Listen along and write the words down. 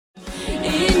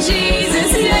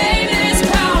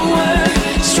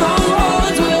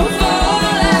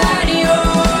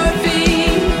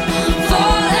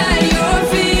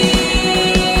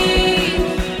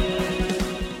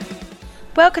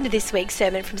Welcome to this week's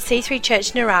sermon from C3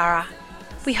 Church Narara.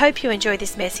 We hope you enjoy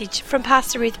this message from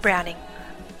Pastor Ruth Browning.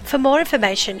 For more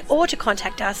information or to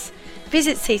contact us,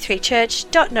 visit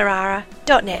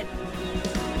c3church.narara.net.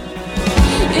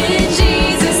 In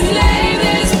Jesus' name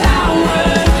there's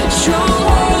power,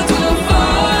 strongholds will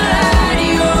fall at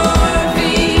your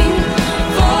feet,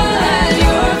 fall at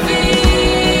your feet.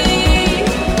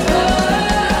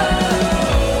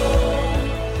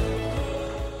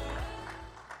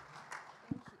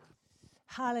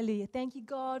 Hallelujah. Thank you,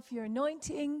 God, for your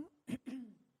anointing.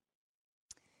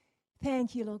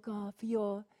 Thank you, Lord God, for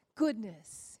your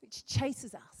goodness, which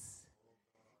chases us.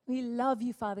 We love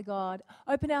you, Father God.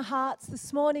 Open our hearts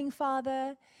this morning,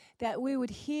 Father, that we would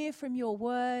hear from your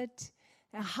word.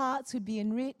 Our hearts would be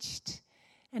enriched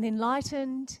and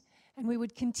enlightened, and we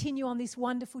would continue on this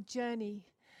wonderful journey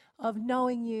of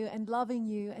knowing you and loving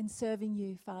you and serving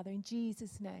you, Father, in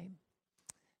Jesus' name.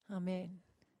 Amen.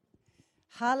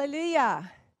 Hallelujah.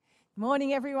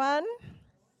 Morning, everyone.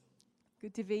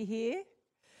 Good to be here.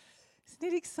 Isn't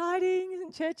it exciting?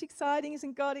 Isn't church exciting?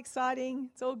 Isn't God exciting?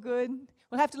 It's all good.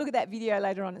 We'll have to look at that video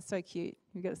later on. It's so cute.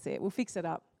 You've got to see it. We'll fix it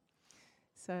up.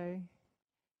 So,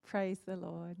 praise the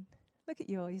Lord. Look at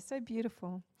you all. You're so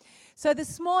beautiful. So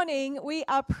this morning, we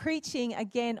are preaching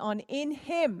again on In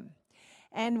Him.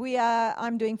 And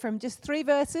I'm doing from just 3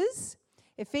 verses.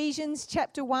 Ephesians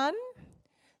chapter 1,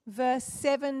 verse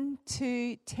 7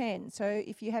 to 10. So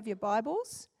if you have your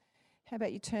Bibles, how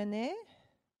about you turn there?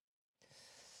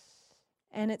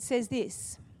 And it says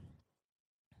this,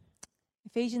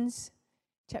 Ephesians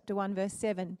chapter 1, verse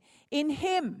 7. In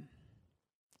Him,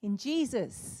 in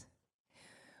Jesus,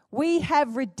 we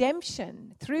have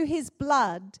redemption through His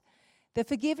blood, the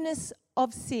forgiveness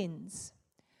of sins,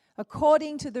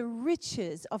 according to the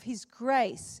riches of His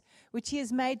grace, which He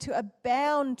has made to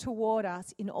abound toward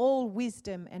us in all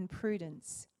wisdom and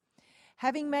prudence,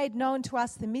 having made known to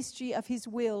us the mystery of His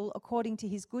will according to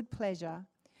His good pleasure,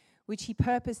 which He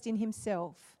purposed in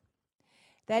Himself,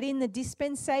 that in the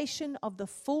dispensation of the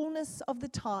fullness of the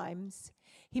times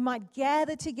He might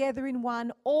gather together in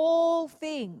one all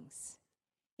things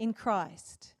in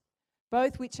Christ,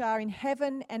 both which are in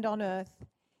heaven and on earth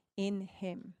in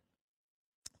Him.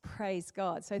 Praise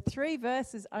God. So 3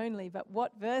 verses only, but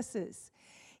what verses?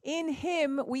 In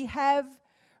Him we have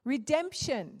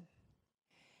redemption.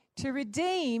 To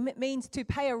redeem means to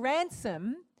pay a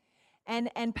ransom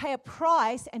and pay a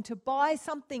price and to buy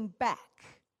something back.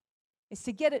 It's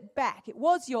to get it back. It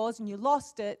was yours and you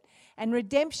lost it. And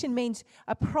redemption means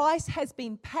a price has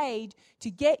been paid to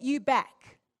get you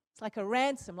back. It's like a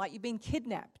ransom, like you've been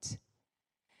kidnapped.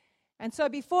 And so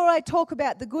before I talk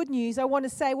about the good news, I want to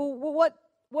say, well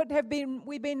what have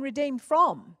we been redeemed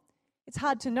from? It's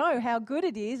hard to know how good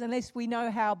it is unless we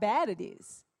know how bad it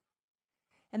is.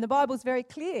 And the Bible's very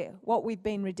clear what we've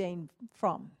been redeemed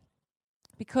from.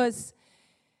 Because,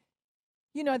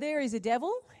 you know, there is a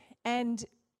devil, and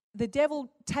the devil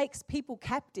takes people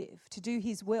captive to do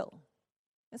his will.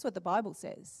 That's what the Bible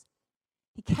says.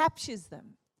 He captures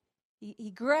them.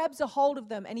 He grabs a hold of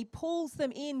them and he pulls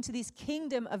them into this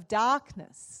kingdom of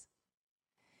darkness.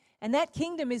 And that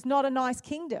kingdom is not a nice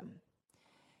kingdom.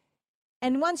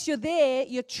 And once you're there,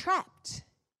 you're trapped.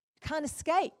 You can't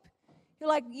escape. You're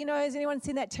like, you know, has anyone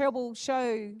seen that terrible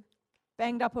show,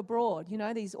 Banged Up Abroad? You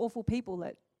know, these awful people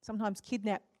that sometimes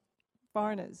kidnap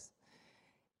foreigners.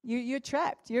 You're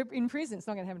trapped. You're in prison. It's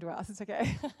not going to happen to us. It's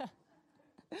okay.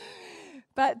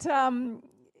 But,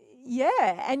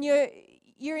 yeah, and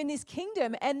you're in this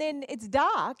kingdom, and then it's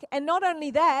dark. And not only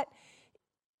that,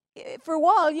 for a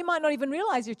while, you might not even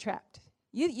realize you're trapped.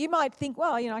 You might think,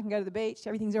 well, you know, I can go to the beach,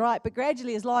 everything's all right. But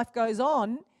gradually, as life goes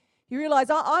on, you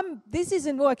realize, this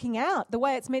isn't working out the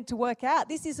way it's meant to work out.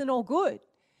 This isn't all good.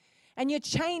 And you're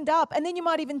chained up. And then you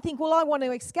might even think, well, I want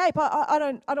to escape. I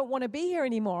don't want to be here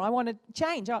anymore. I want to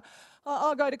change.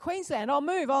 I'll go to Queensland. I'll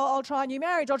move. I'll try a new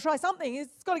marriage. I'll try something.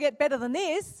 It's got to get better than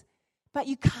this. But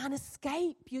you can't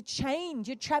escape. You're chained.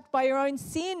 You're trapped by your own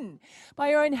sin, by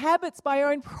your own habits, by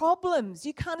your own problems.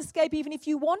 You can't escape even if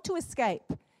you want to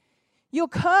escape. You're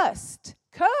cursed.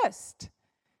 Cursed.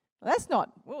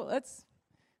 Well, that's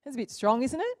a bit strong,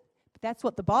 isn't it? But that's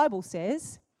what the Bible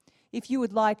says. If you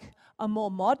would like a more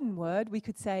modern word, we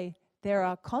could say there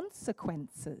are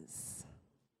consequences.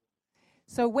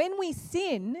 So when we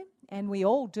sin, and we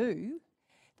all do,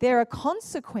 there are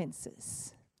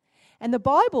consequences. And the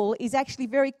Bible is actually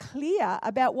very clear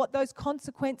about what those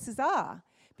consequences are,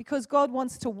 because God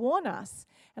wants to warn us.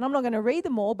 And I'm not going to read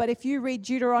them all, but if you read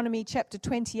Deuteronomy chapter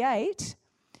 28,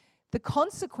 the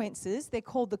consequences, they're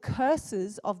called the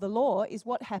curses of the law, is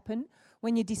what happen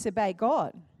when you disobey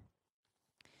God.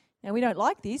 And we don't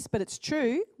like this, but it's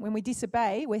true. When we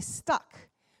disobey, we're stuck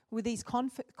with these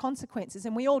consequences,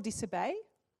 and we all disobey.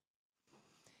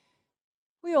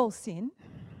 We all sin.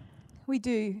 We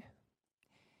do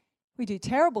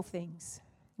terrible things.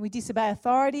 We disobey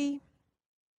authority.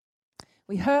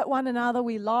 We hurt one another.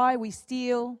 We lie. We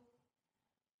steal.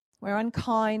 We're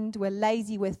unkind. We're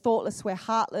lazy. We're thoughtless. We're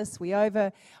heartless. We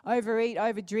overeat,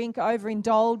 overdrink,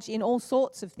 overindulge in all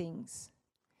sorts of things.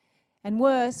 And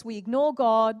worse, we ignore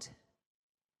God.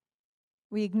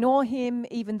 We ignore Him,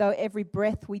 even though every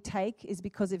breath we take is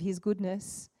because of His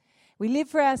goodness. We live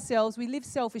for ourselves. We live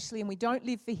selfishly, and we don't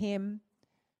live for Him.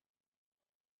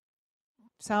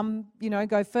 Some,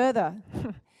 go further,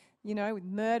 with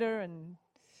murder and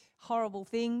horrible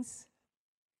things.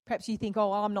 Perhaps you think,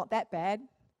 oh, I'm not that bad.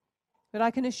 But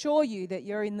I can assure you that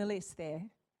you're in the list there.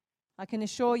 I can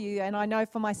assure you, and I know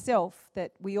for myself,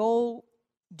 that we all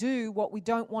do what we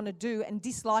don't want to do and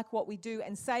dislike what we do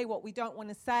and say what we don't want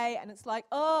to say. And it's like,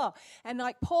 and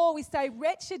like Paul, we say,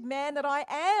 wretched man that I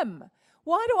am.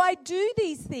 Why do I do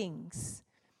these things?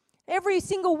 Every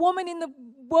single woman in the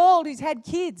world who's had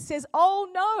kids says, oh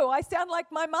no, I sound like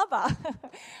my mother.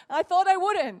 I thought I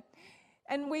wouldn't.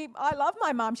 And I love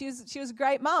my mum. She was a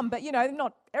great mum, but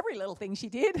not every little thing she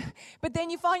did. But then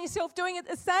you find yourself doing it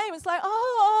the same. It's like,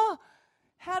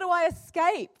 how do I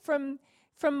escape from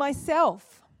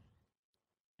myself?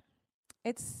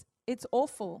 It's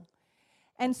awful.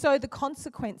 And so the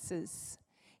consequences.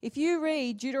 If you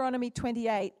read Deuteronomy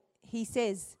 28, he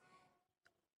says,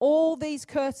 all these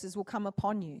curses will come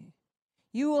upon you.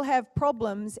 You will have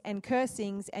problems and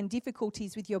cursings and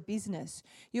difficulties with your business.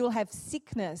 You will have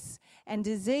sickness and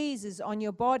diseases on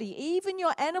your body. Even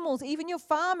your animals, even your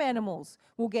farm animals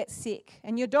will get sick,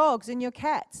 and your dogs and your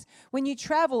cats. When you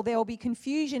travel, there will be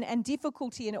confusion and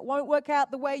difficulty, and it won't work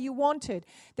out the way you wanted.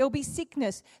 There'll be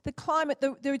sickness, the climate,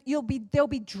 there'll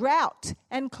be drought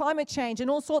and climate change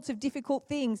and all sorts of difficult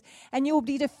things. And you'll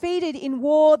be defeated in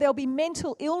war. There'll be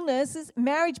mental illnesses,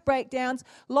 marriage breakdowns,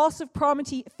 loss of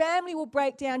property, family will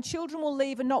break down, children will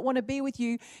leave and not want to be with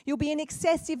you. You'll be in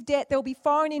excessive debt. There'll be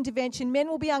foreign intervention. Men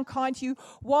will be unkind to you.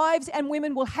 Wives and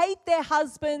women will hate their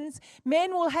husbands.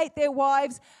 Men will hate their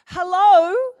wives. Hello?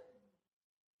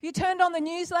 Have you turned on the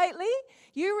news lately?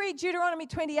 You read Deuteronomy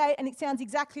 28 and it sounds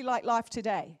exactly like life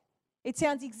today. It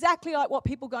sounds exactly like what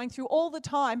people are going through all the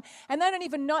time, and they don't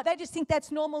even know. They just think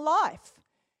that's normal life.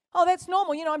 Oh, that's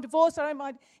normal. I'm divorced. I don't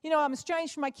mind. I'm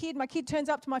estranged from my kid. My kid turns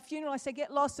up to my funeral. I say, get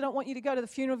lost. I don't want you to go to the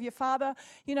funeral of your father.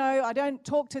 I don't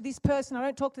talk to this person. I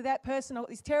don't talk to that person. I've got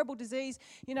this terrible disease.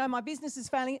 My business is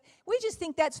failing. We just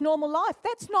think that's normal life.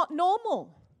 That's not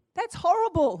normal. That's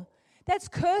horrible. That's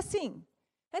cursing.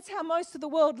 That's how most of the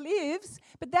world lives.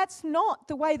 But that's not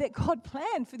the way that God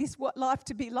planned for this life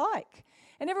to be like.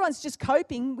 And everyone's just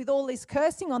coping with all this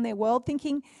cursing on their world,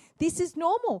 thinking this is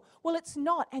normal. Well, it's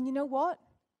not. And you know what?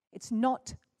 It's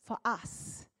not for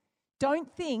us. Don't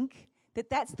think that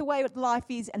that's the way life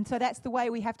is, and so that's the way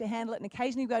we have to handle it. And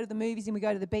occasionally we go to the movies and we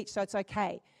go to the beach, so it's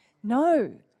okay.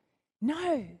 No,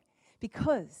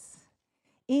 because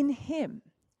in Him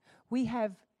we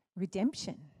have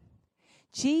redemption.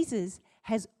 Jesus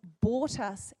has bought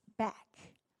us back.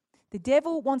 The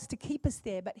devil wants to keep us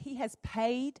there, but He has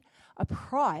paid a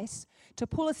price to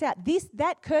pull us out.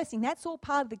 That cursing, that's all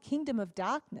part of the kingdom of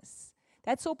darkness.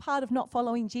 That's all part of not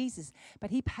following Jesus. But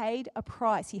He paid a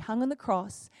price. He hung on the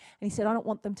cross and He said, I don't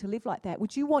want them to live like that.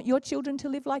 Would you want your children to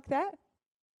live like that?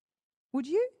 Would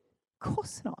you? Of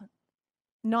course not.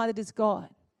 Neither does God.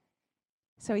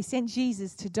 So He sent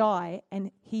Jesus to die,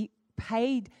 and He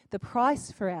paid the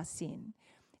price for our sin.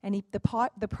 And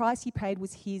the price He paid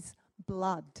was His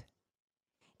blood.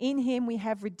 In Him we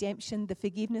have redemption, the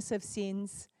forgiveness of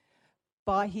sins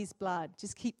by His blood.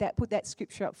 Just put that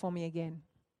scripture up for me again.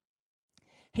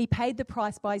 He paid the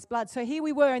price by His blood. So here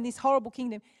we were in this horrible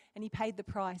kingdom, and He paid the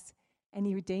price, and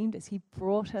He redeemed us. He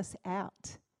brought us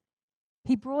out.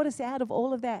 He brought us out of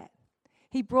all of that.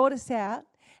 He brought us out,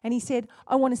 and He said,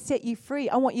 I want to set you free.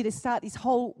 I want you to start this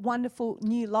whole wonderful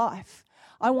new life.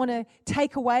 I want to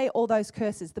take away all those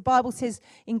curses. The Bible says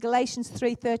in Galatians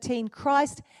 3:13,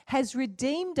 Christ has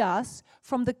redeemed us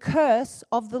from the curse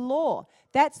of the law.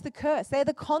 That's the curse. They're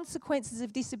the consequences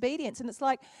of disobedience. And it's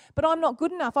like, but I'm not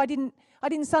good enough. I didn't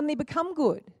suddenly become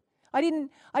good. I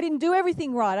didn't do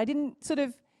everything right. I didn't sort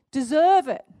of deserve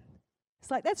it.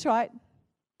 It's like, that's right.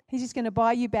 He's just going to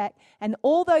buy you back. And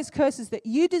all those curses that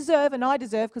you deserve and I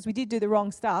deserve, because we did do the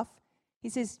wrong stuff, He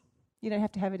says, you don't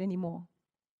have to have it anymore.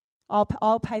 I'll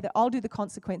do the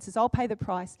consequences. I'll pay the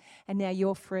price, and now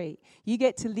you're free. You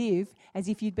get to live as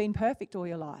if you'd been perfect all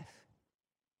your life.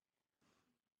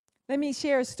 Let me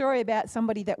share a story about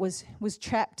somebody that was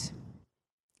trapped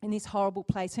in this horrible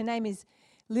place. Her name is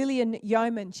Lillian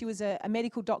Yeoman. She was a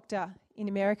medical doctor in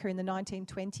America in the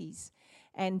 1920s.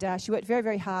 And she worked very,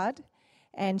 very hard.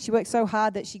 And she worked so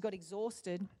hard that she got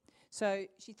exhausted. So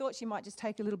she thought she might just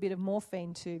take a little bit of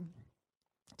morphine to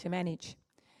manage.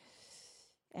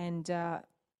 And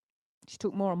she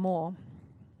took more and more.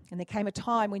 And there came a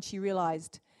time when she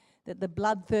realized that the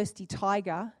bloodthirsty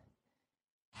tiger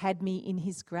had me in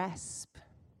his grasp.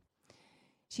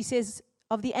 She says,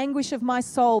 of the anguish of my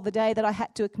soul, the day that I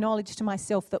had to acknowledge to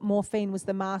myself that morphine was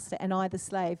the master and I the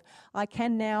slave, I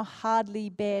can now hardly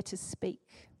bear to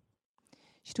speak.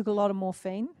 She took a lot of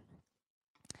morphine.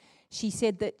 She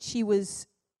said that she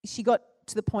got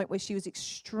to the point where she was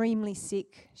extremely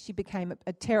sick. She became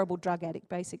a terrible drug addict,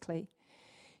 basically.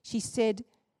 She said,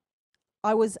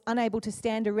 I was unable to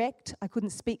stand erect. I couldn't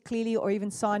speak clearly or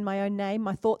even sign my own name.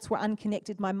 My thoughts were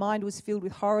unconnected. My mind was filled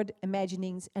with horrid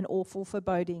imaginings and awful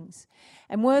forebodings.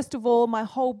 And worst of all, my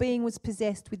whole being was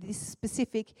possessed with this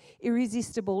specific,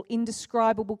 irresistible,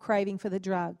 indescribable craving for the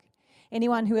drug.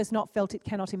 Anyone who has not felt it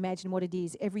cannot imagine what it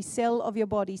is. Every cell of your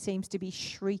body seems to be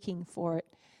shrieking for it.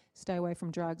 Stay away from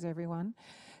drugs, everyone.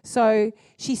 So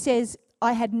she says,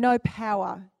 I had no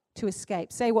power to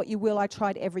escape. Say what you will, I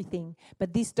tried everything,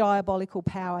 but this diabolical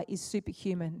power is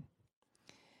superhuman.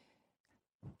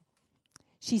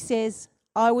 She says,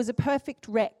 I was a perfect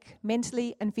wreck,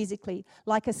 mentally and physically,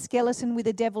 like a skeleton with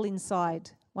a devil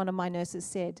inside, one of my nurses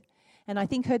said. And I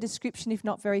think her description, if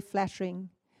not very flattering,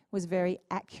 was very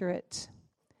accurate.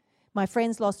 My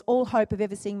friends lost all hope of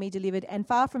ever seeing me delivered, and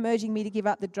far from urging me to give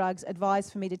up the drugs,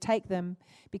 advised for me to take them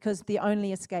because the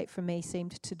only escape for me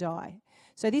seemed to die.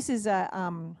 So this is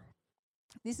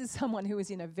someone who was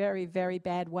in a very, very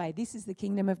bad way. This is the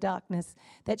kingdom of darkness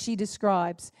that she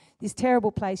describes, this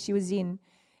terrible place she was in.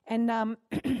 And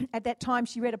at that time,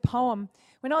 she read a poem.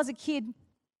 When I was a kid,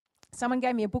 someone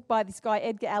gave me a book by this guy,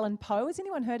 Edgar Allan Poe. Has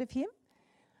anyone heard of him?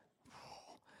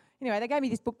 Anyway, they gave me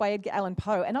this book by Edgar Allan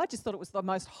Poe, and I just thought it was the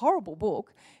most horrible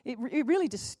book. It really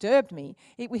disturbed me.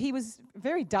 He was a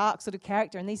very dark sort of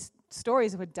character, and these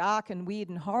stories were dark and weird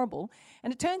and horrible.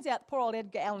 And it turns out poor old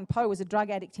Edgar Allan Poe was a drug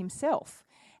addict himself.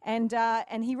 And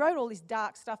he wrote all this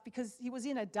dark stuff because he was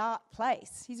in a dark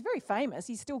place. He's very famous.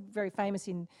 He's still very famous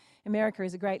in America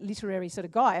as a great literary sort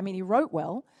of guy. I mean, he wrote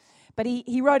well. But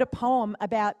he wrote a poem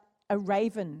about a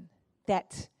raven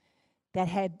that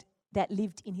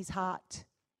lived in his heart.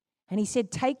 And he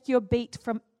said, take your beak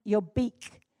from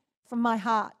my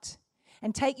heart,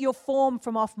 and take your form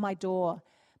from off my door.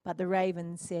 But the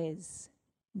raven says,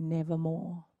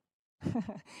 nevermore.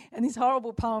 And this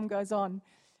horrible poem goes on.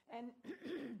 And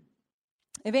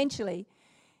eventually,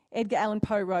 Edgar Allan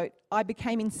Poe wrote, I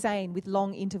became insane with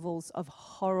long intervals of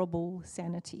horrible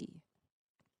sanity.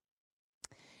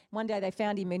 One day they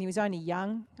found him, and he was only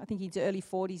young. I think he's early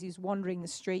 40s. He was wandering the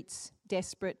streets,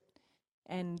 desperate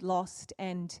and lost,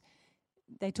 and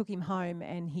they took him home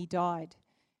and he died.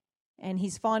 And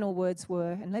his final words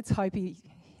were, and let's hope he's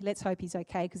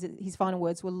okay, because his final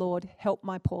words were, Lord, help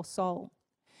my poor soul.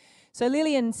 So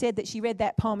Lillian said that she read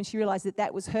that poem and she realised that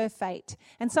that was her fate.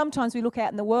 And sometimes we look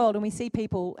out in the world and we see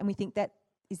people and we think,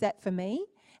 is that for me?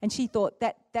 And she thought,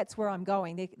 that's where I'm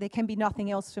going. There can be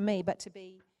nothing else for me but to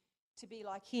be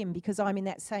like him, because I'm in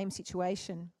that same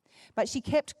situation. But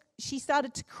she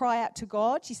started to cry out to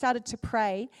God. She started to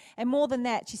pray. And more than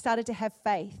that, she started to have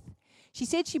faith. She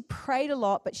said she prayed a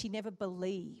lot, but she never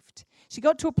believed. She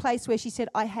got to a place where she said,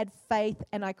 I had faith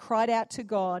and I cried out to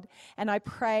God and I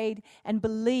prayed and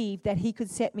believed that he could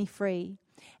set me free.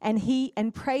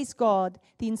 And praise God,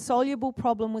 the insoluble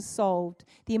problem was solved.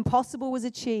 The impossible was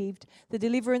achieved. The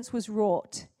deliverance was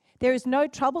wrought. There is no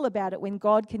trouble about it when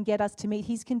God can get us to meet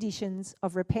his conditions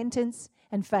of repentance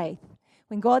and faith.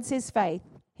 When God says faith,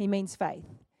 he means faith.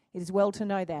 It is well to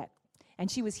know that.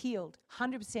 And she was healed,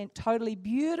 100% totally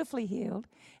beautifully healed,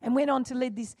 and went on to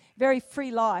lead this very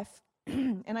free life.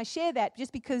 And I share that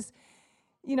just because,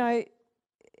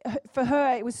 for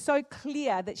her it was so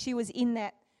clear that she was in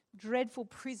that dreadful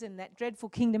prison, that dreadful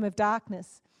kingdom of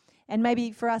darkness. And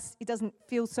maybe for us it doesn't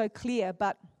feel so clear,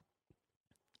 but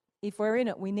if we're in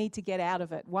it, we need to get out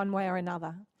of it one way or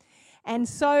another. And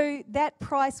so that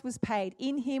price was paid.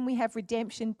 In him we have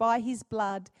redemption by his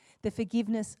blood, the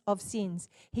forgiveness of sins.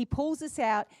 He pulls us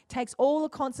out, takes all the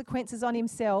consequences on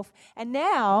himself, and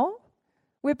now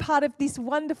we're part of this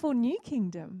wonderful new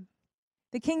kingdom.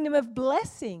 the kingdom of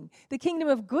blessing, the kingdom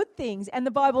of good things. And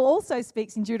the Bible also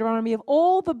speaks in Deuteronomy of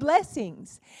all the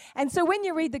blessings. And so when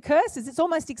you read the curses, it's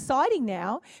almost exciting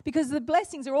now because the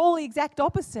blessings are all the exact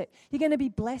opposite. You're going to be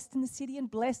blessed in the city and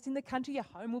blessed in the country. Your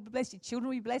home will be blessed. Your children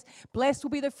will be blessed. Blessed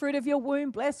will be the fruit of your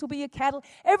womb. Blessed will be your cattle.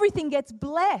 Everything gets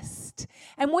blessed.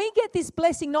 And we get this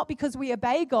blessing not because we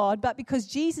obey God, but because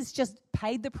Jesus just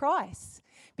paid the price.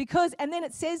 And then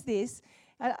it says this,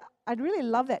 I'd really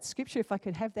love that scripture if I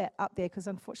could have that up there, because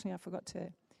unfortunately I forgot to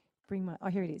bring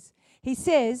here it is. He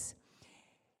says,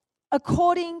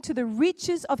 according to the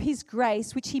riches of his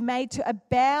grace, which he made to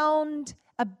abound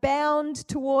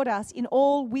toward us in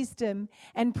all wisdom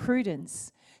and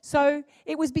prudence. So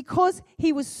it was because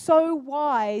he was so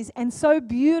wise and so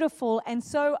beautiful and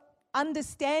so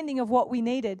understanding of what we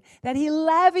needed that he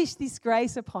lavished this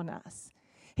grace upon us.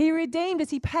 He redeemed us.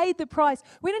 He paid the price.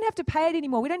 We don't have to pay it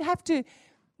anymore. We don't have to.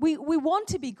 We want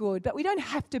to be good, but we don't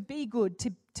have to be good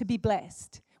to be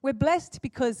blessed. We're blessed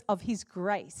because of his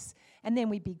grace, and then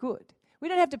we be good. We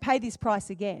don't have to pay this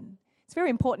price again. It's very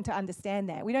important to understand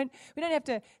that. We don't have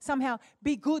to somehow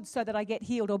be good so that I get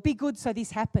healed or be good so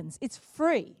this happens. It's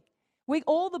free.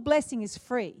 All the blessing is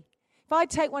free. If I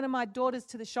take one of my daughters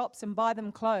to the shops and buy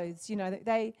them clothes,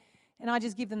 and I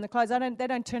just give them the clothes, they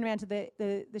don't turn around to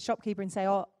the shopkeeper and say,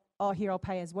 oh, here, I'll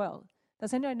pay as well. They'll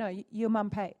say, no, your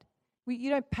mum paid.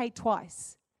 You don't pay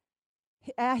twice.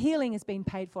 Our healing has been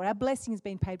paid for. Our blessing has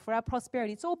been paid for. Our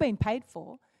prosperity, it's all been paid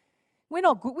for. We're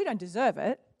not good. We don't deserve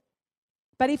it.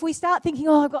 But if we start thinking,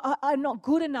 I'm not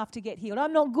good enough to get healed,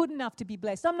 I'm not good enough to be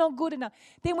blessed, I'm not good enough,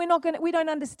 then we don't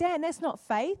understand. That's not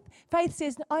faith. Faith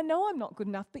says, I know I'm not good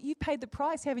enough, but you've paid the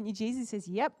price, haven't you? Jesus says,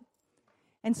 yep.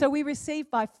 And so we receive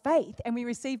by faith, and we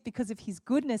receive because of his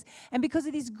goodness and because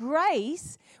of his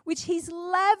grace, which he's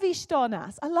lavished on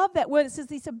us. I love that word. It says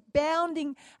this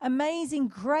abounding, amazing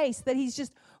grace that he's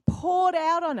just poured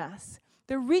out on us.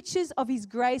 The riches of his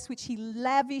grace, which he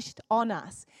lavished on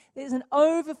us. There's an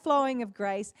overflowing of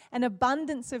grace, an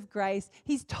abundance of grace.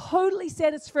 He's totally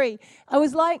set us free. I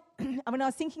was like, when I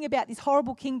was thinking about this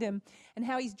horrible kingdom and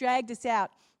how he's dragged us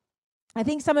out, I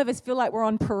think some of us feel like we're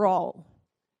on parole.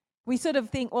 We sort of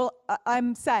think, well,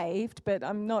 I'm saved, but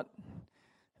I'm not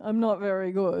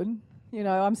very good.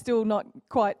 I'm still not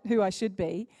quite who I should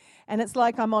be. And it's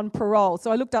like I'm on parole.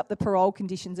 So I looked up the parole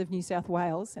conditions of New South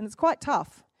Wales, and it's quite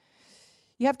tough.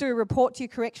 You have to report to your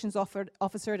corrections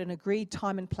officer at an agreed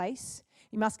time and place.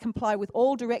 You must comply with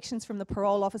all directions from the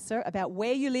parole officer about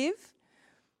where you live,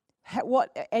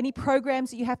 any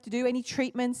programs that you have to do, any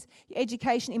treatments, your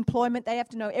education, employment. They have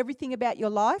to know everything about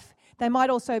your life. They might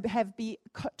also be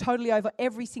totally over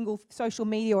every single social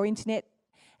media or internet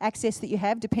access that you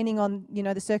have, depending on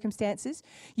the circumstances.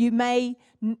 You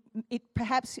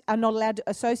perhaps are not allowed to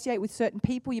associate with certain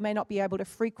people. You may not be able to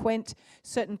frequent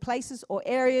certain places or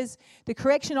areas. The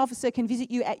correction officer can visit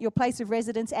you at your place of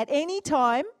residence at any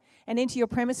time and enter your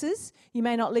premises. You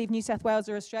may not leave New South Wales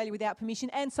or Australia without permission,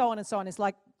 and so on and so on. It's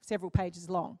like several pages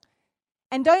long.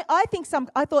 And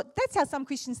I thought that's how some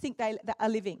Christians think they are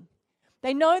living.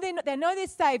 They know they're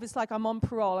saved. It's like, I'm on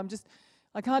parole.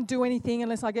 I can't do anything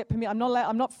unless I get permission.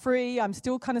 I'm not free. I'm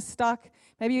still kind of stuck.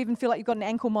 Maybe you even feel like you've got an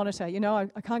ankle monitor.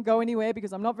 I can't go anywhere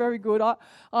because I'm not very good.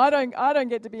 I don't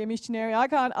get to be a missionary. I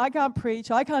can't preach.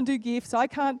 I can't do gifts. I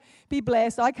can't be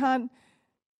blessed. I'm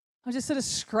just sort of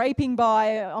scraping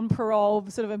by on parole.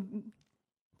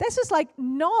 That's just like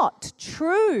not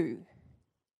true.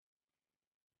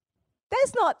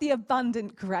 That's not the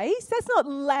abundant grace. That's not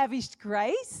lavished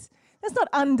grace. That's not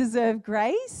undeserved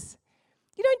grace.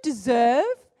 You don't deserve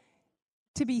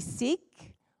to be sick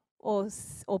or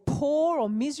poor or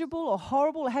miserable or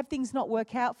horrible or have things not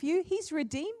work out for you. He's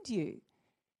redeemed you.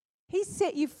 He's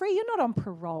set you free. You're not on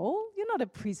parole. You're not a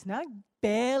prisoner,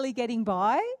 barely getting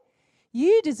by.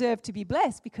 You deserve to be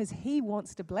blessed because he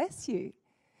wants to bless you.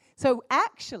 So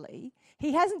actually,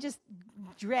 he hasn't just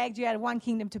dragged you out of one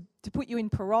kingdom to put you in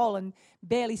parole and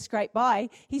barely scrape by.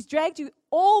 He's dragged you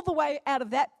all the way out of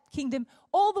that kingdom,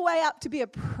 all the way up to be a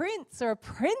prince or a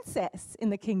princess in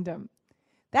the kingdom.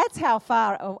 That's how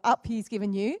far up he's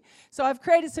given you. So I've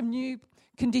created some new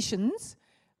conditions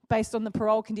based on the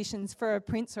parole conditions for a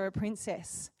prince or a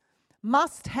princess.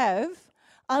 Must have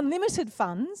unlimited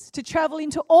funds to travel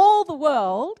into all the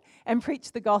world and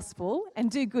preach the gospel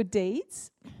and do good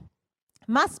deeds.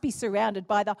 Must be surrounded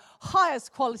by the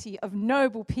highest quality of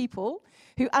noble people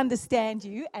who understand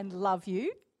you and love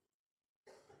you.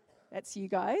 That's you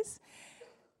guys.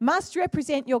 Must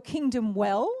represent your kingdom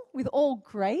well with all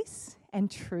grace and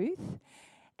truth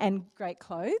and great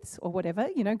clothes or whatever,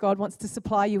 God wants to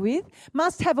supply you with.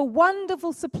 Must have a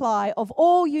wonderful supply of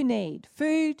all you need,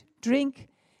 food, drink,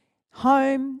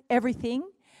 home, everything,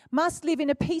 must live in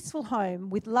a peaceful home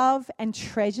with love and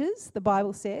treasures, the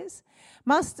Bible says,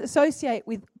 must associate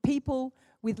with people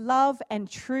with love and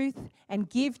truth and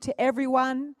give to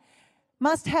everyone,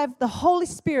 must have the Holy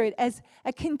Spirit as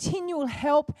a continual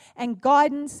help and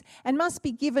guidance, and must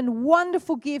be given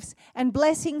wonderful gifts and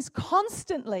blessings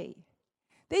constantly.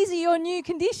 These are your new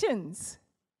conditions.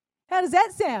 How does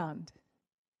that sound?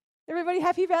 Everybody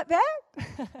happy about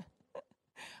that?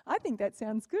 I think that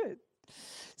sounds good.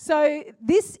 So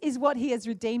this is what he has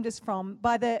redeemed us from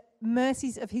by the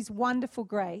mercies of his wonderful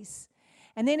grace.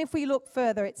 And then if we look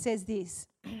further, it says this.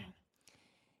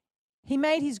 He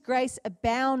made his grace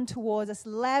abound towards us,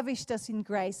 lavished us in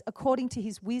grace according to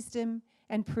his wisdom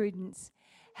and prudence,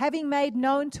 having made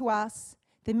known to us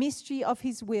the mystery of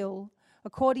his will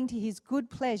according to his good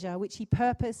pleasure, which he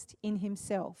purposed in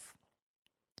himself.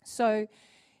 So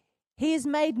he has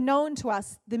made known to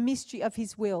us the mystery of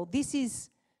his will.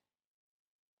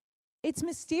 It's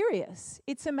mysterious.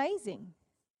 It's amazing.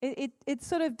 It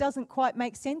sort of doesn't quite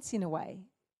make sense in a way,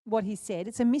 what he said.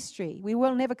 It's a mystery. We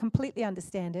will never completely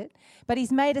understand it, but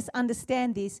he's made us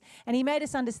understand this, and he made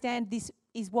us understand this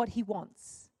is what he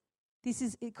wants. This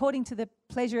is according to the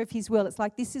pleasure of his will. It's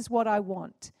like, this is what I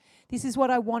want. This is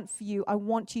what I want for you. I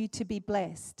want you to be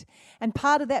blessed. And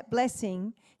part of that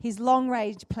blessing, his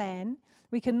long-range plan,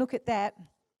 we can look at that.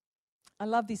 I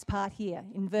love this part here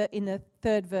in the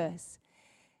third verse.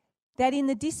 That in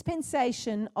the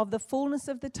dispensation of the fullness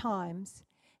of the times,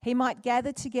 he might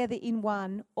gather together in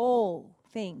one all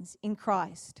things in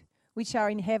Christ, which are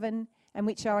in heaven and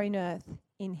which are in earth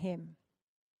in him.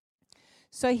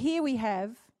 So here we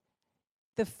have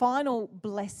the final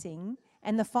blessing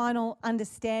and the final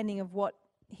understanding of what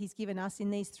he's given us in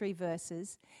these three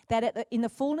verses, that in the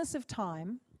fullness of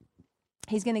time,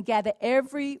 he's going to gather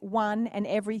everyone and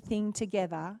everything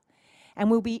together, and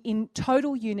we'll be in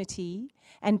total unity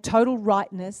and total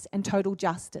rightness and total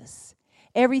justice.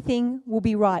 Everything will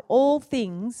be right. All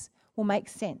things will make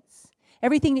sense.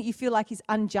 Everything that you feel like is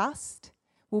unjust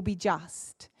will be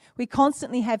just. We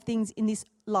constantly have things in this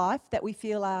life that we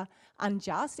feel are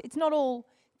unjust. It's not all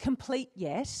complete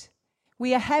yet.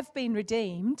 We have been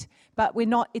redeemed, but we're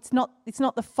not. It's not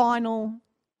the final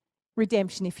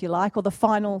redemption, if you like, or the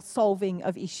final solving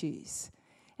of issues.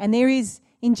 And there is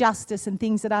injustice and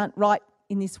things that aren't right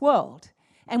in this world.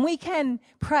 And we can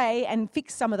pray and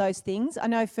fix some of those things. I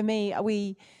know for me,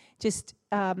 we just,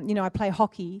 I play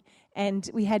hockey, and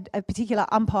we had a particular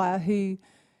umpire who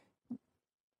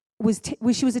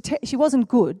she wasn't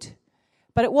good,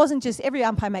 but it wasn't just, every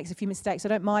umpire makes a few mistakes, I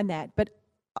don't mind that, but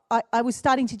I was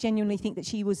starting to genuinely think that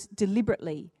she was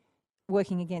deliberately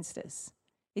working against us.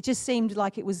 It just seemed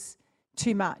like it was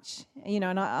too much,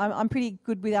 and I'm pretty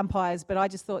good with umpires, but I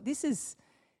just thought,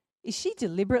 is she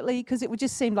deliberately? Because it would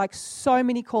just seem like so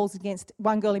many calls against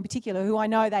one girl in particular who I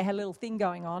know they had a little thing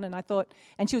going on, and I thought,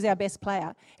 and she was our best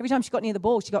player. Every time she got near the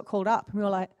ball, she got called up, and we were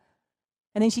like,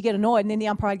 and then she'd get annoyed, and then the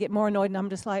umpire would get more annoyed, and I'm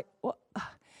just like, what?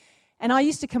 And I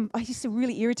used to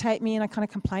really irritate me, and I kind of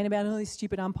complain about this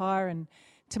stupid umpire, and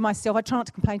to myself, I try not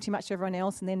to complain too much to everyone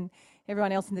else, and then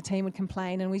everyone else in the team would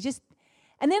complain,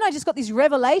 and then I just got this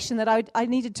revelation that I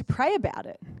needed to pray about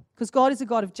it, because God is a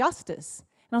God of justice.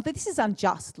 And I thought, this is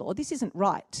unjust, Lord. This isn't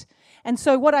right. And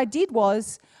so what I did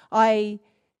was I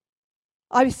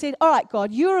said, all right,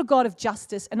 God, you're a God of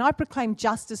justice, and I proclaim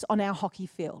justice on our hockey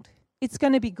field. It's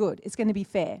going to be good. It's going to be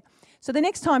fair. So the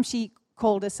next time she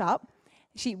called us up,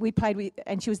 we played with,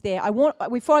 and she was there.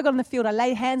 Before I got on the field, I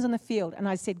laid hands on the field, and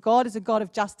I said, God is a God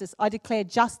of justice. I declare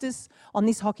justice on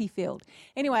this hockey field.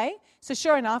 Anyway, so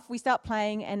sure enough, we start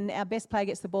playing, and our best player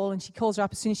gets the ball, and she calls her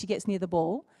up as soon as she gets near the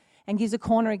ball and gives a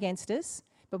corner against us.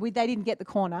 But they didn't get the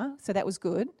corner, so that was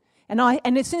good. And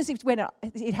as soon as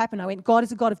it happened, I went, God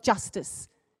is a God of justice.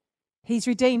 He's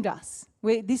redeemed us.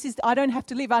 I don't have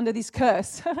to live under this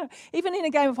curse. Even in a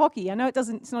game of hockey, I know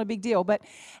it's not a big deal.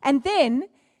 And then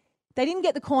they didn't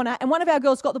get the corner, and one of our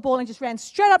girls got the ball and just ran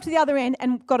straight up to the other end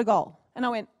and got a goal. And I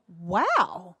went,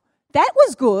 wow, that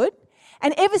was good.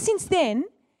 And ever since then,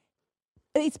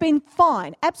 it's been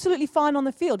fine, absolutely fine on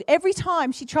the field. Every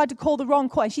time she tried to call the wrong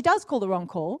call, and she does call the wrong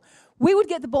call, we would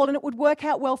get the ball and it would work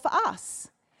out well for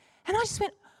us. And I just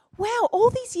went, wow,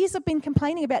 all these years I've been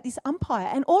complaining about this umpire,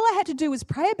 and all I had to do was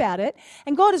pray about it,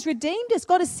 and God has redeemed us.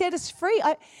 God has set us free.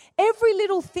 Every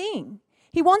little thing,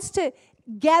 he wants to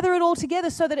gather it all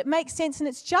together so that it makes sense and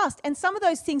it's just. And some of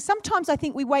those things, sometimes I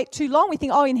think we wait too long. We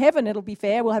think, in heaven it'll be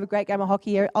fair. We'll have a great game of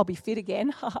hockey here. I'll be fit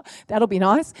again. That'll be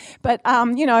nice. But,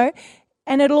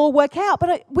 and it'll all work out.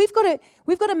 But we've got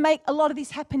to make a lot of this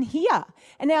happen here.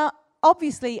 And now,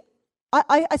 obviously,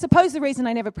 I suppose the reason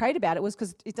I never prayed about it was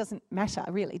because it doesn't matter,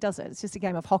 really, does it? It's just a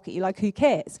game of hockey. Like, who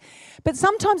cares? But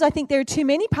sometimes I think there are too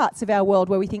many parts of our world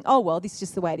where we think, oh, well, this is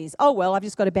just the way it is. Oh, well, I've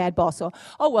just got a bad boss. Or,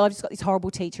 oh, well, I've just got this horrible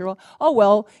teacher. Or, oh,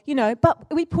 well, but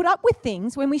we put up with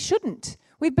things when we shouldn't.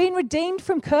 We've been redeemed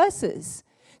from curses.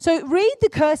 So read the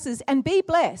curses and be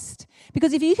blessed.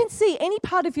 Because if you can see any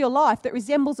part of your life that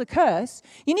resembles a curse,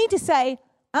 you need to say,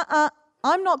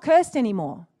 I'm not cursed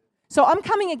anymore. So I'm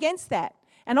coming against that.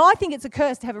 And I think it's a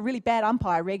curse to have a really bad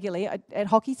umpire regularly at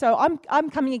hockey, so I'm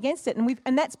coming against it,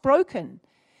 and that's broken.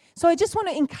 So I just want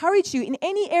to encourage you in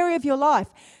any area of your life.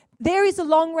 There is a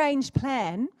long-range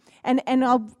plan, and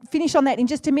I'll finish on that in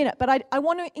just a minute, but I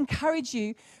want to encourage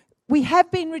you. We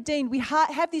have been redeemed. We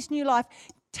have this new life.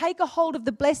 Take a hold of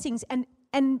the blessings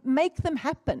and make them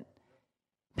happen.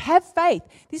 Have faith.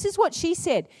 This is what she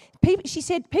said.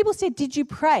 People said, did you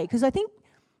pray? Because I think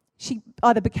she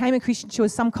either became a Christian, she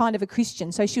was some kind of a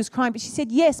Christian, so she was crying, but she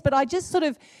said, yes, but I just sort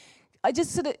of,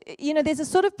 there's a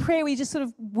sort of prayer where you're just sort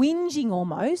of whinging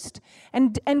almost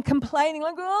and complaining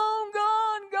like, oh,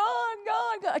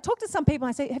 God. I talk to some people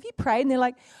and I say, have you prayed? And they're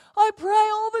like, I pray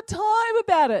all the time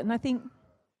about it. And I think,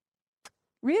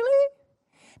 really?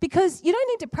 Because you don't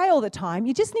need to pray all the time.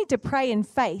 You just need to pray in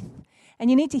faith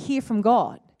and you need to hear from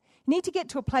God. You need to get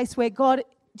to a place where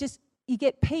you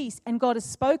get peace and God has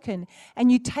spoken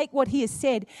and you take what he has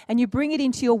said and you bring it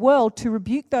into your world to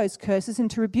rebuke those curses and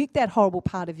to rebuke that horrible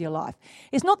part of your life.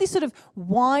 It's not this sort of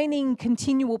whining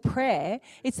continual prayer.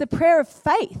 It's the prayer of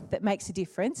faith that makes a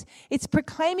difference. It's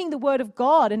proclaiming the word of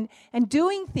God and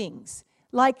doing things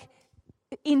like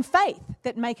in faith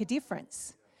that make a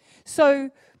difference. So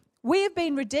we have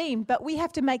been redeemed, but we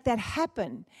have to make that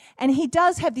happen. And he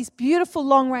does have this beautiful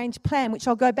long-range plan, which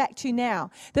I'll go back to now,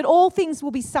 that all things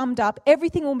will be summed up,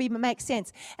 everything will make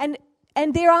sense. And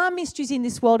there are mysteries in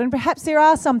this world, and perhaps there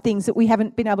are some things that we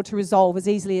haven't been able to resolve as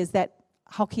easily as that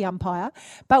hockey umpire,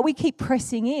 but we keep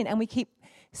pressing in and we keep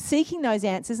seeking those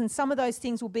answers, and some of those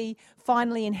things will be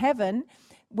finally in heaven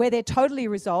where they're totally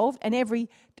resolved and every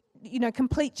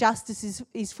complete justice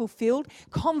is fulfilled.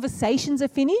 Conversations are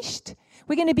finished.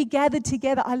 We're going to be gathered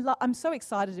together. I'm so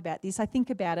excited about this. I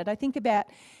think about it. I think about,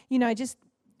 just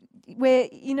where,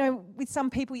 with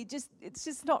some people, it's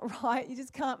just not right. You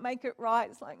just can't make it right.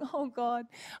 It's like, oh, God,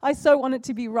 I so want it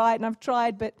to be right, and I've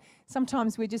tried, but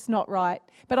sometimes we're just not right.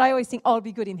 But I always think, it'll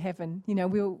be good in heaven.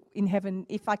 We'll in heaven,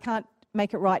 if I can't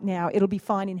make it right now, it'll be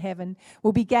fine in heaven.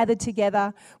 We'll be gathered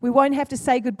together. We won't have to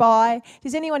say goodbye.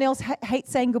 Does anyone else hate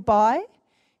saying goodbye?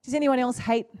 Does anyone else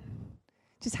hate?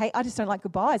 I just don't like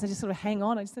goodbyes. I just sort of hang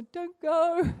on. I just said, don't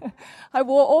go.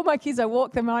 All my kids, I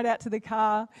walk them right out to the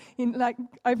car,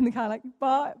 open the car, like,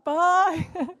 bye.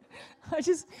 I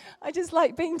just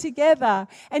like being together.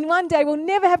 And one day we'll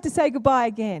never have to say goodbye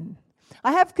again.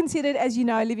 I have considered, as you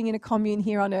know, living in a commune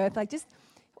here on earth, like just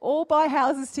all buy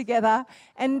houses together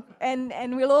and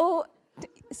we'll all,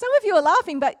 some of you are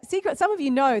laughing, but some of you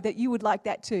know that you would like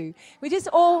that too. We just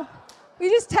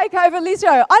take over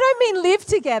Lisro. I don't mean live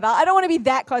together. I don't want to be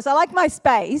that close. I like my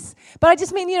space. But I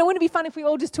just mean, wouldn't it be fun if we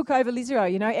all just took over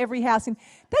Lisro, every house.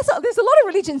 There's a lot of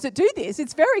religions that do this.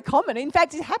 It's very common. In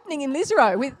fact, it's happening in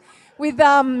Lisro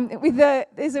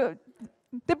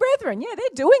the brethren. Yeah, they're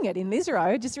doing it in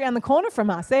Lisro, just around the corner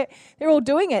from us. They're all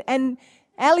doing it. And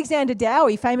Alexander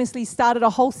Dowie famously started a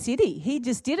whole city. He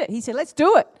just did it. He said, let's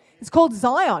do it. It's called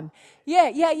Zion.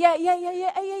 Yeah,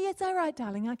 it's all right,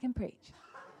 darling, I can preach.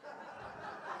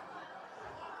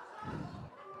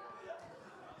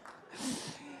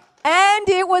 And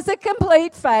it was a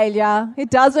complete failure. It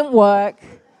doesn't work.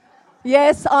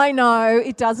 Yes, I know,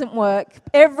 it doesn't work.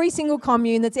 Every single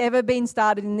commune that's ever been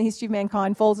started in the history of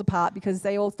mankind falls apart because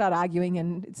they all start arguing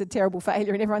and it's a terrible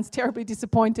failure and everyone's terribly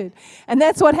disappointed. And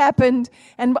that's what happened.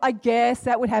 And I guess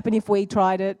that would happen if we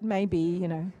tried it, maybe,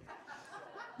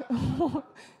 Oh,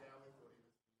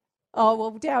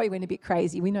 well, Dowie went a bit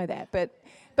crazy, we know that. But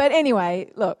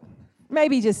anyway, look,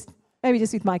 maybe just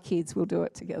with my kids we'll do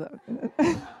it together.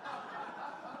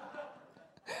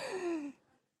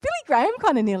 Billy Graham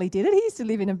kind of nearly did it. He used to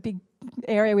live in a big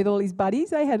area with all his buddies.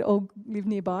 They had all lived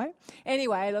nearby.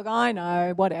 Anyway, look, I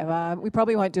know, whatever. We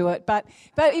probably won't do it, but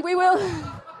we will.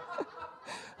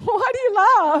 Why do you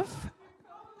laugh?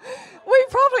 We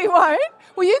probably won't.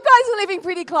 Well, you guys are living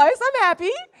pretty close. I'm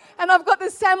happy. And I've got the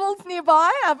Samuels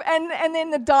nearby and then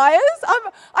the Dyers.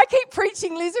 I keep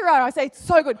preaching Lisero. I say, it's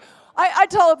so good. I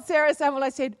told Sarah Samuel, I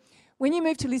said, when you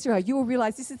move to Lisero, you will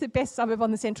realise this is the best suburb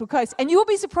on the Central Coast. And you will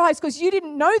be surprised because you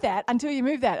didn't know that until you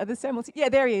moved that at the Samuel. Yeah,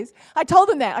 there he is. I told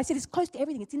them that. I said, it's close to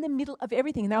everything. It's in the middle of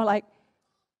everything. And they were like,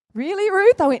 really,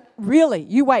 Ruth? I went, really?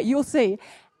 You wait, you'll see.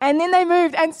 And then they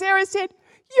moved. And Sarah said,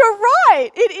 You're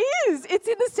right. It is. It's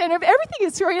in the centre of everything.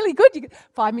 It's really good. You get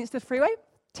 5 minutes to the freeway,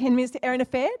 10 minutes to Erin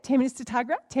Affair, 10 minutes to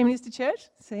Tuggerah, 10 minutes to church.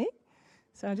 See?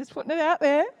 So I'm just putting it out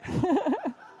there.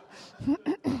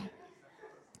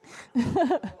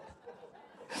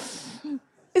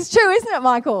 It's true, isn't it,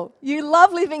 Michael? You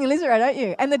love living in Lisarow, don't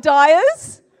you? And the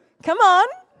Dyers? Come on.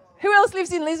 Who else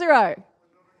lives in Lisarow?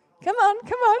 Come on.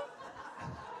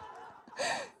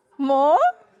 More?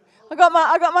 I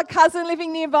got my cousin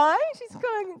living nearby. She's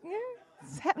going, yeah,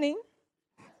 it's happening.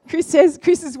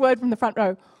 Chris's word from the front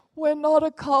row, we're not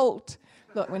a cult.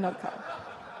 Look, we're not a cult.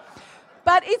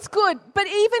 But it's good. But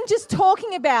even just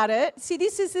talking about it, see,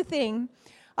 this is the thing.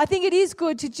 I think it is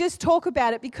good to just talk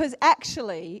about it because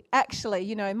actually,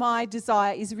 you know, my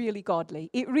desire is really godly.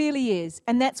 It really is.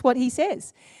 And that's what he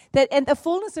says. That at the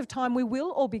fullness of time, we will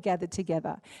all be gathered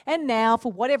together. And now,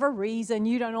 for whatever reason,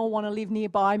 you don't all want to live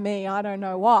nearby me. I don't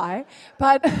know why.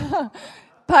 But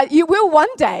but you will one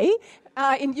day.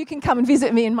 And you can come and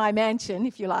visit me in my mansion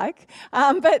if you like.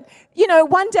 But, you know,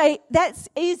 one day that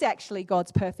is actually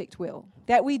God's perfect will.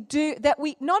 That we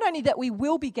not only that we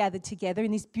will be gathered together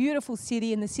in this beautiful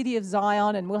city, in the city of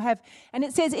Zion, and we'll have, and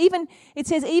it says even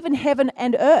heaven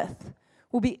and earth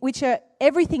will be, which are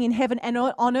everything in heaven and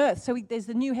on earth. So there's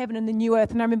the new heaven and the new earth.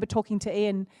 And I remember talking to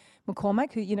Ian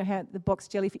McCormack, who, you know, how the box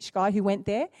jellyfish guy who went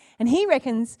there, and he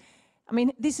reckons, I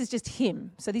mean, this is just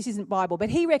him, so this isn't Bible, but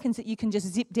he reckons that you can just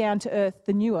zip down to earth,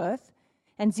 the new earth,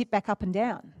 and zip back up and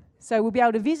down. So we'll be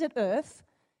able to visit earth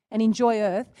and enjoy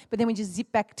earth, but then we just zip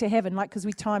back to heaven, like, because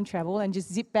we time travel and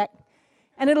just zip back,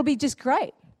 and it'll be just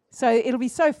great. So it'll be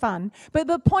so fun. But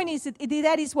the point is that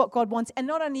that is what God wants, and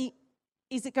not only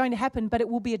is it going to happen, but it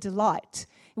will be a delight.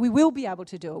 We will be able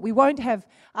to do it. We won't have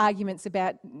arguments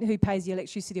about who pays the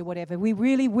electricity or whatever. We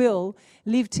really will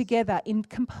live together in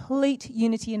complete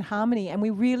unity and harmony. And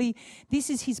this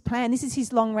is his plan. This is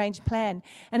his long-range plan.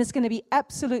 And it's going to be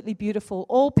absolutely beautiful.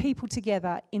 All people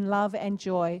together in love and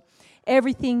joy.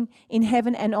 Everything in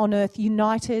heaven and on earth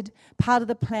united, part of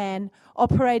the plan,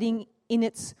 operating in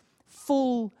its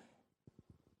full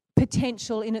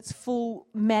potential, in its full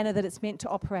manner that it's meant to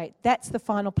operate. That's the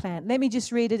final plan. Let me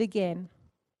just read it again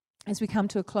as we come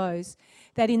to a close.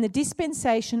 That in the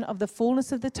dispensation of the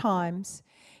fullness of the times,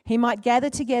 he might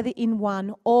gather together in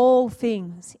one all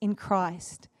things in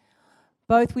Christ,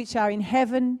 both which are in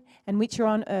heaven and which are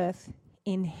on earth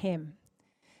in him.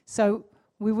 So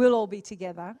we will all be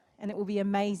together and it will be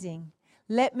amazing.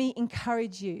 Let me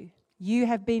encourage you. You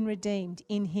have been redeemed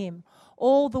in him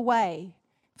all the way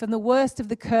from the worst of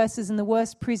the curses and the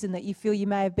worst prison that you feel you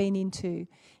may have been into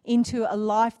a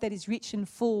life that is rich and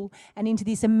full, and into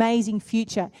this amazing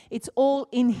future. It's all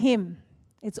in him.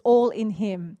 It's all in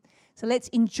him. So let's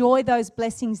enjoy those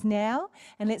blessings now,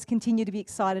 and let's continue to be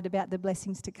excited about the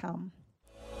blessings to come.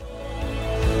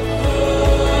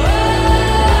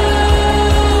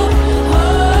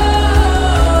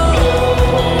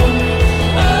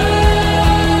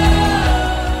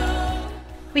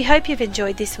 We hope you've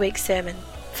enjoyed this week's sermon.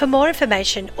 For more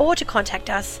information or to contact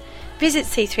us, visit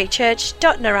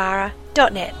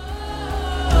c3church.narara.net.